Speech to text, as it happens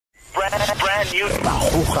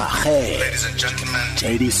Ladies and gentlemen,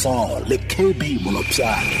 JD le KB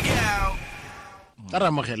Molopsane.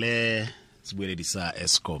 Taramogele sebueledi sa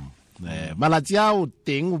Eskom. Malatsi a o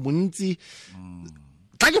teng bontsi.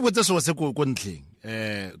 Tla ke botse so se go ntleng.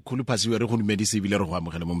 Khuluphasiwe re go dumedise bile re go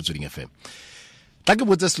amogela mo Motsweding FM. Tla ke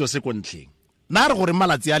botse selo se go ntleng. Na re gore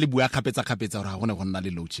malatsi a le bua khapetsa gore ga gone go nna le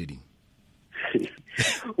load shedding.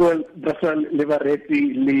 Well, that's le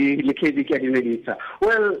bareti le KB ke dineditsa.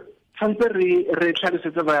 Well, tshwanetse re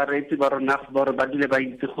tlhalosetsa bareti ba rona gore ba dile ba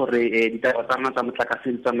itse gore ditaba tsa rona tsa motlakase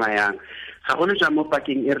di tsamayang. Ga gone jwa mo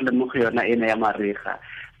pakeng e re le mo go yona ena ya mariga.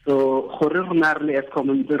 So gore rona re le Eskom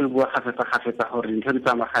ntse re bua gafetsa gore ntho di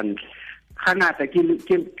tsamaya gantle. Gangata ke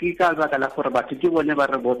ka baka la gore batho ke bone ba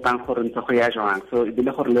re botang gore ntse go ya jwang. So e bile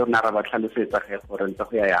gore le rona ra ba tlhalosetsa gore ntse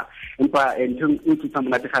go ya. Empa ntho e tsa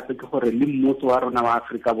monate gape ke gore le mmuso wa rona wa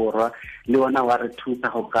Afrika Borwa le ona wa re thusa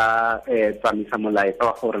go ka tsamisa molaetsa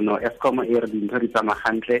wa gore no Eskom e re dintho di tsamaya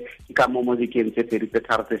gantle ke ka mo dikeng tse pedi tse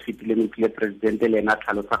tharo tse fitileng le president le ena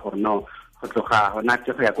tlhalosa gore no go tloga gona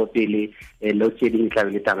tse go ya go pele load shedding tla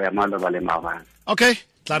le taba ya maloba le maabane. Okay.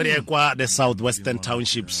 Tla kwa the southwestern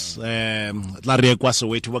townships tla re kwa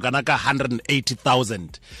Soweto kana ka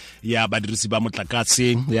 180,000 ya badirisi ba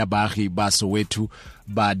motlakase ya baagi ba Soweto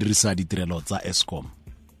ba dirisa ditirelo tsa Eskom.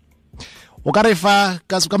 O ka re fa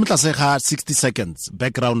ka motlase ga 60 seconds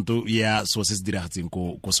background ya so se diragatseng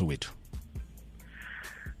ko Soweto.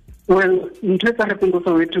 Well, ntho tsa re teng go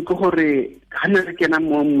Soweto ke gore hana re kena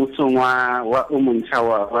mo mmusong wa o montsha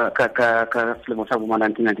wa ka selemo sa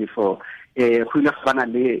 1994 go ile go bana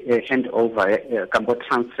le handover kampo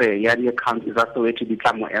transfer ya di account tsa Soweto di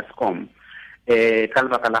tla mo Eskom ka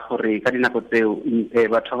lebaka la gore ka dinako tseo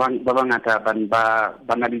batho ba bangata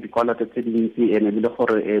ba na le dikoloto tse dintsi ene le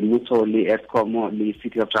gore mmuso le Eskom le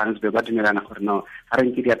City of Johannesburg ba dumelana gore no ha re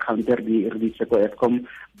nke di account re di se ko Eskom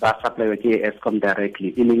ba supply ke Eskom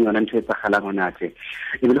directly e leng yona ntho e tsagalang monate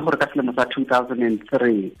e bile gore ka selemo sa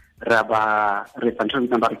 2003 re tshwanetse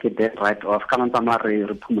go ba ke debt write off ka mantsa mare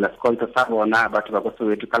re phumula sekoloto sa bona batho ba go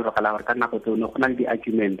Soweto ka lebaka la gore ka nako tseo no go na le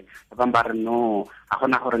di-argument ba ba re no a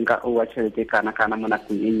gona gore nka o wa tšhelete kana mo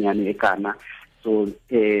nakong e nnyane e kana so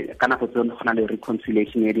ka nako tseo go na le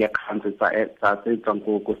reconciliation ya di-accounts tsa tse tswang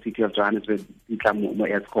ko City of Johannesburg di tla mo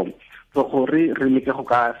Eskom so gore re leke go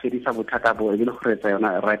ka fedisa bothata bo e le gore tsa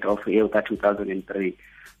yona write off eo ka 2003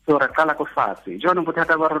 so re kala go fatshe jona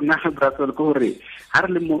bothata ba rona Brazil ko re ha re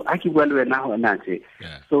le mo a ke bua le wena hona tse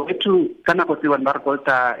so etu kana go tswa ba re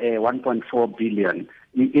kolta 1.4 billion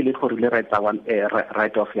e le gore le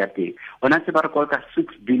write off ya teng ona se ba re kolta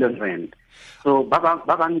 6 billion rand so ba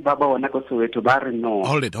bang ba bona go Soweto ba re no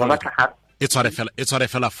ba tsware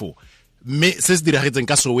fela fo me se se diragetseng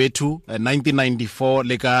ka Soweto 1994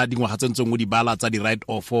 le ka dingwaga tse ntseng mo di bala tsa di write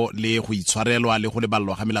off le go itshwarelwa le go le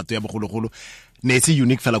ballo ga melato ya bogologolo ne se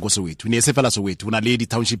unique fela go Soweto ne se fela Soweto una le di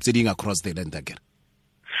township tse ding across the land again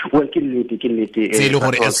well ke nnete tse le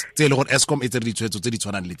gore Eskom e tse di tshwetso tse di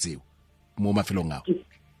tshwanang le tseo mo mafelong a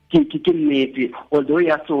ke nnete although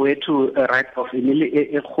ya Soweto write off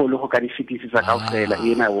e kgolo go ka di fitisa ka ofela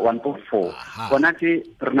ena 1.4 bona ke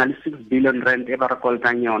re na le 6 billion rand e ba re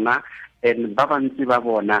koltang yona and ba bantsi ba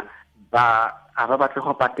bona ba batle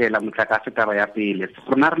go patela motlakase taba ya pele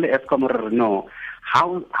rona re le Eskom re no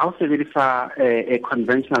how sebedisa a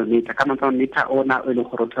conventional meter ka mantsa meter ona e le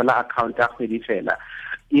gore thola account ya kgwedi fela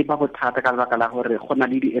e ba bothata ka baka la gore go na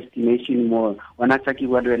le di-estimation mo ona tsa ke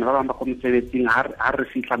bua le wena ba bang ba go mosebetsing ha re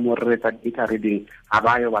fitla mo re tsa data reading ha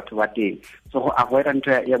ba yo batho ba teng so go avoid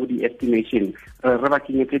ntho ya bo di-estimation re ba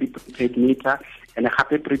kenyetse di-prepaid meter ene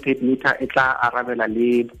gape prepaid meter e tla arabela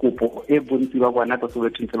le kopo e bontsi ba bona go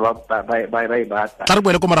Soweto ntse ba batla tla re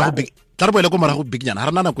boele ko morago big nyana ha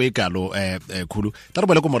rena nako e kalo khulu tla re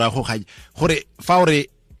boele ko morago ga gore fa ore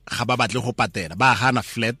ga ba batle go patela ba gana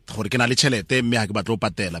flat gore ke na le tšhelete mme ha ke batle go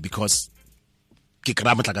patela because ke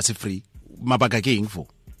kra motlakase free mabaka ke eng fo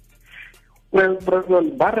well brother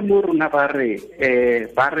ba re mo rona ba re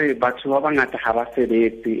batho ba bangata ga ba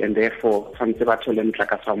sebetse and therefore tshwanetse ba thole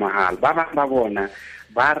motlakase wa mahala ba bona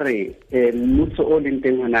ba re mmuso o leng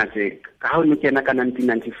teng hona tse ka ho kena ka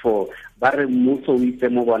 1994 ba re mmuso o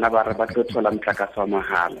itse mo bona ba re ba tlo thola motlakase wa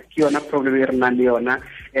mahala ke yona problem e re nang le yona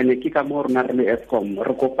ene ke ka mo rona re le Eskom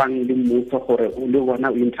re kopang le mmuso gore le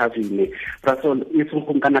bona o intervene so e tsong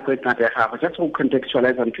go kana ko tsana ya gago just to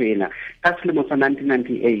contextualize ntho ena ka selemo sa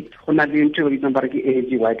 1998 go na le ntho e bitswang ba re ke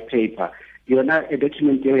energy white paper yona a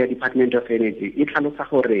document ya Department of Energy e tlhalosa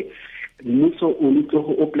gore mmuso o lutlo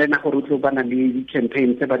o plana gore o tlo bana le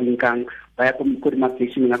campaign tse ba dinkang ba ya ko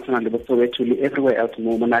di-station a tshwana le Soweto le everywhere else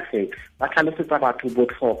mo nageng ba tlhalosetsa batho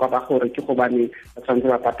botlhokwa ba gore ke go bane ba tshwanetse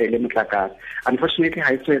ba patele motlakase. Unfortunately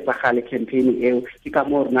ha itse etsagale campaign eo ke ka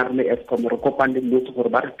mo rena re le Eskom re kopane le mmuso gore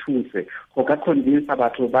ba re thuse go ka convince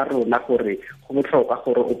batho ba rona gore go botlhokwa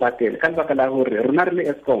gore o patele ka lebaka la gore rona re le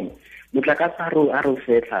Eskom motlakase a re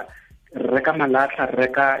fetla reka malatlha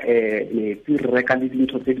reka metsi reka le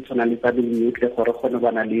dintho tse di tshwana le tsa dinuclear gore kgone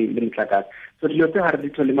bana le motlakase. So dilo tse ga re di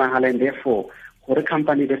thole mahala and therefore gore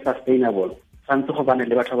company be sustainable tshwanetse go bana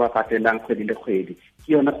le batho ba patelang kgwedi le kgwedi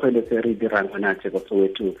ke yona kgwele tse re dirang gona tse go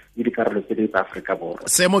Soweto le dikarolo tse ding tsa Afrika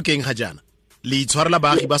Borwa. Semo keng ga jana le itshwarela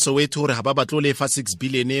baagi ba Soweto gore ga ba batlo le fa 6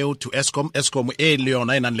 billion eo to Eskom le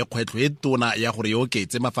yona nang le kgwetlo e tona ya gore yo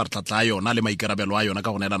oketse mafartlhatla a yona le maikarabelo a yona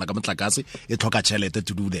ka go neelana ka motlakase e tlhoka tšhelete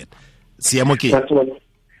to do that. Siamo ke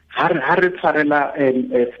ha re tshwarela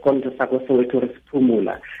sekolo sa go Soweto re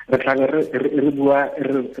phumula re tla re bua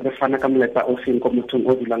re fana ka moletsa o seng ko mothong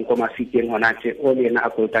o dulang ko Mafikeng hona tse o le ena a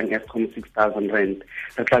kolotang Eskom 6,000 rand.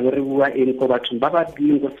 Re tla re bua eng ko bathong ba ba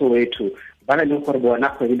dileng go Soweto ba le gore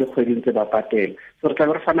bona kgwedi le kgwedi ntse ba patela. So re tla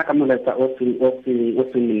re fana ka moletsa o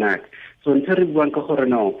seng monate. So ntse re buang ka gore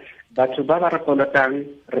no batho ba ba re kolotang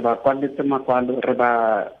re ba kwaletse makwalo re ba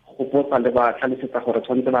go le ba tlhalosetsa gore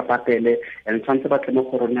tshwanetse ba patele and tshwanetse ba tlemo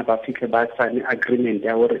go rona ba fitlhe ba sign agreement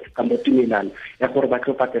ya gore ka motumelano ya gore ba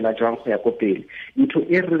tlo patela jwang go ya ko pele. Ntho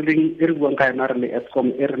e re buang ka yona re le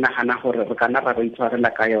Eskom e re nagana gore re kana ra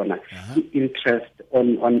itshwarela ka yona interest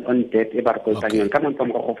on debt e ba re kolotang yona ka mantsa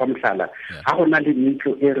mo go fa mohlala ha gona le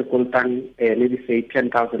ntlo e re kolotang maybe say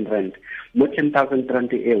 10,000 rand mo 10,000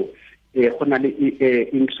 rand eo go na le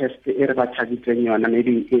interest e re ba chargitseng yona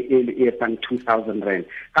maybe e tang 2,000 rand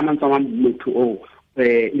ka mantsa motho o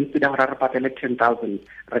instead of re patele 10,000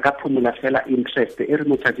 re ka phumula fela interest e re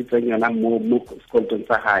mo chargitseng yona mo sekolotong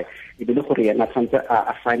sa hae e bile gore yena tshwanetse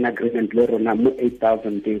a sign agreement le rona mo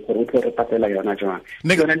 8,000 teng gore o tlo re patela yona jwang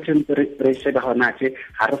yona ntse re sheba gona tse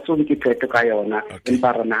ha re so ke qeto ka yona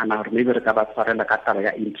empa re nagana gore maybe re ka ba tshwarela ka taba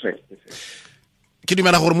ya interest. Ke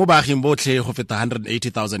dumela gore mo baaging botlhe go feta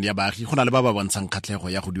 180,000 ya baagi go na le ba ba bontshang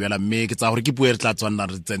kgatlhego ya go duela mme ke tsa gore ke puo re tla tswana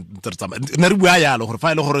re ne re bua yalo gore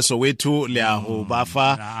fa ile gore Soweto le a go ba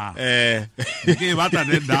fa ke batla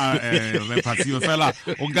nna re phatsio fela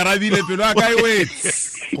o nkarabile pelo a kae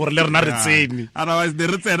wets gore le rena re tsene otherwise ne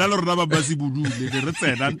re tsena le rona ba basi budule ne re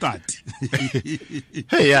tsena ntati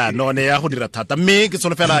ya no ne ya go dira thata mme ke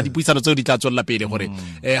tsone fela dipuisano tseo di tla tswela pele gore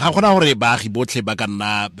ga gona gore baagi botlhe ba ka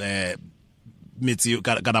nna metsi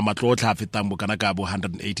kana matlotlha a fetang bo kana ka bo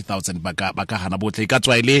 180,000 ba ka hana botlhe ka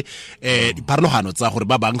tswa ile diparlogano tsa gore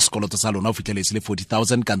ba bang sekoloto sa lona o fitlhele se le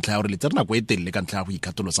 40,000 ka ntlha ya gore le tsena go etelle ka ntlha ya go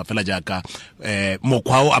ikatolosa fela jaaka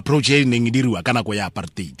mokgwa o approach e neng diriwa kana go ya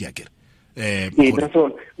apartheid ya kere so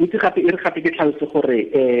utse gape ke tlhalose gore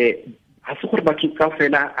ha se gore batho ka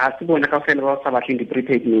fela ha se bona ka fela ba sa batleng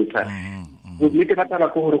di-prepaid meter nnete ba taba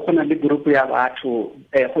ke gore go na le group ya batho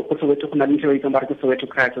go Soweto go na le ntho e tsang ba re ke Soweto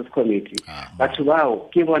Crisis Committee batho bao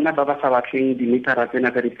ke bona ba ba sa batleng di-metera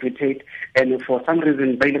tsena tsa di-prepaid and for some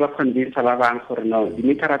reason ba ile ba convince ba bang gore no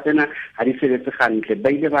di-metera tsena ha di sebetse gantle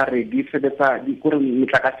ba ile ba re di sebetsa gore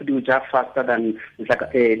motlakase di ja faster than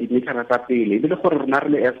di-metera tsa pele ebile gore rona re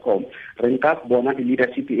le Eskom re nka bona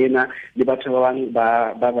di-leadership ena le batho ba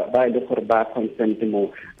bang ba ile gore ba consent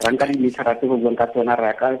mo ra nka di-metera tse go buang ka tsona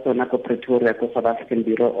ra ka tsona ko Pretoria ko South African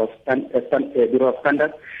Bureau of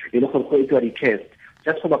Standards e le gore go etswa di-test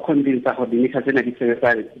just go ba convince gore di-meter tsena di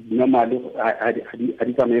sebetsa normally a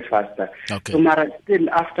di tsamaye faster so mara still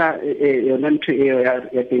after yona ntho eo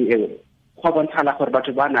ya teng eo go bontšhala gore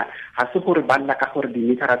batho bana ga se gore ba lla ka gore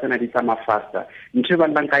di-metera tsena di tsamaya faster ntho e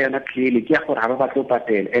ba llang ka yona clearly ke ya gore ga ba batlo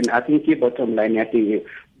patela and I think ke bottom line ya teng eo.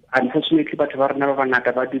 Unfortunately batho ba rona ba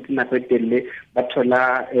bangata ba dutse nako e telele ba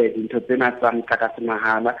thola dintho tsena tsa motlakase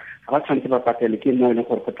mahala ga ba tshwanetse ba patele ke mo e leng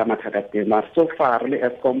gore go tla mathata teng maar so far le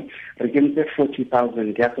Eskom re kentse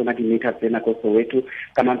 40,000 ya tsona di-meter tsena ko Soweto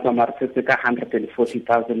ka mantsa mare setse ka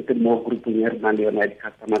 140,000 ke mo groupong e re nang le yona ya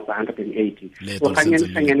di-customers tsa 180 so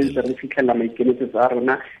ganyane ntse re fitlhelela maikemisetso a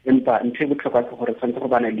rona empa ntho e botlhokwa ke gore tshwanetse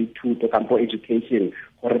go bana le thuto kampo education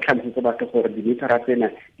gore re tlhalosetse batho gore di-metera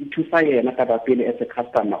tsena di thusa yena ka ba pele as a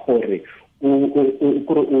customer gore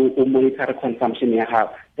o monitor consumption ya gago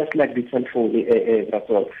just like the cell phone that's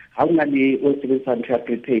all. How many o sebetsa ntho ya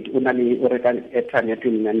prepaid o na le o reka airtime ya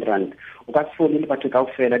 29 rand o ka phone le batho ka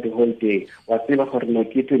ofela the whole day wa tseba gore no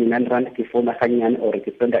ke 29 rand ke phone ganyane or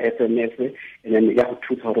ke senda SMS and then ya go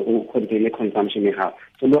thusa gore o contain consumption ya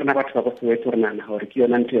so le rena batho ba go Soweto rena na gore ke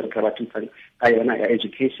yona ntho e re ka ba thusa ka yona ya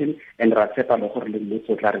education and ra tshepa le gore le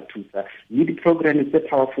mmuso tla re thusa le di program tse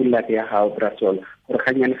powerful like ya hao brasol gore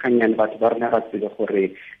ganyane batho ba rena ba tsebe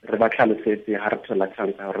gore re ba tlhalosetse ha re thola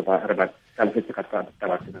chance gore re ba tlhalosetse ka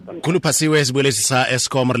tabatsena Khulu Phasiwe sebueletse sa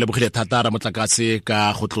Eskom re lebogile thata ra motlakase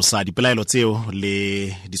ka go tlosa dipelaelo tseo le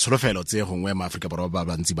ditsholofelo tse gongwe ma Afrika Borwa ba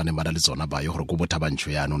bantsi ba ne ba le tsona ba yo gore go botha bantsho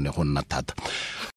ya no ne go nna thata